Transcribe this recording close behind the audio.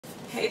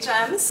Hey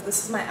gems,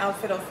 this is my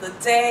outfit of the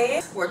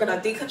day. We're gonna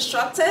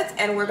deconstruct it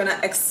and we're gonna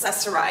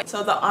accessorize.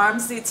 So the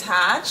arms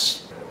detach,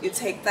 you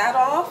take that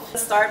off.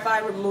 Start by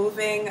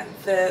removing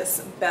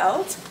this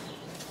belt.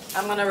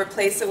 I'm gonna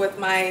replace it with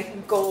my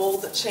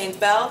gold chain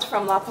belt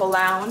from Lapo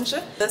Lounge.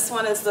 This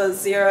one is the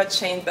Zero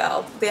chain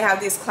belt. They have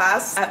these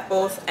clasps at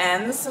both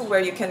ends where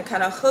you can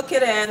kind of hook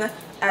it in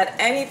at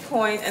any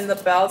point in the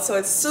belt, so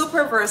it's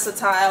super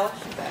versatile.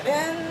 Put that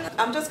in.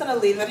 I'm just gonna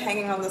leave it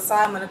hanging on the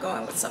side. I'm gonna go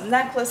in with some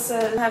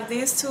necklaces. I have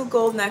these two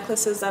gold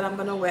necklaces that I'm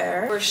gonna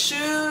wear. For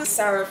shoes,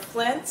 Sarah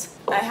Flint.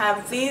 I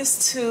have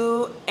these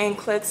two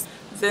anklets.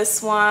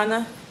 This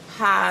one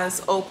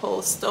has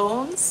opal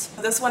stones.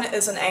 This one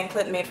is an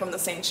anklet made from the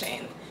same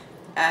chain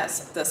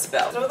as this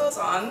belt. Throw those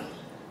on.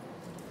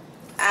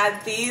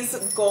 Add these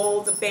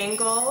gold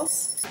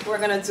bangles. We're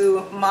gonna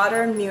do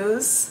Modern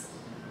Muse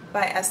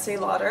by Estee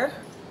Lauder.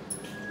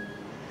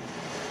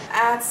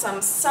 Add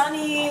some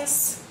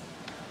sunnies.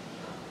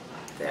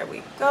 There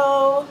we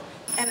go.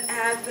 And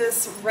add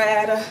this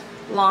red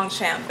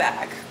Longchamp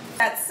bag.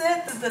 That's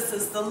it. This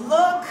is the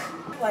look.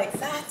 Like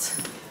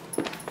that.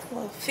 A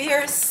little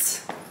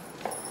fierce.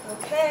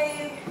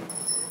 Okay.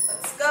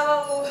 Let's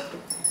go.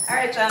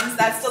 Alright, gems,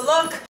 that's the look.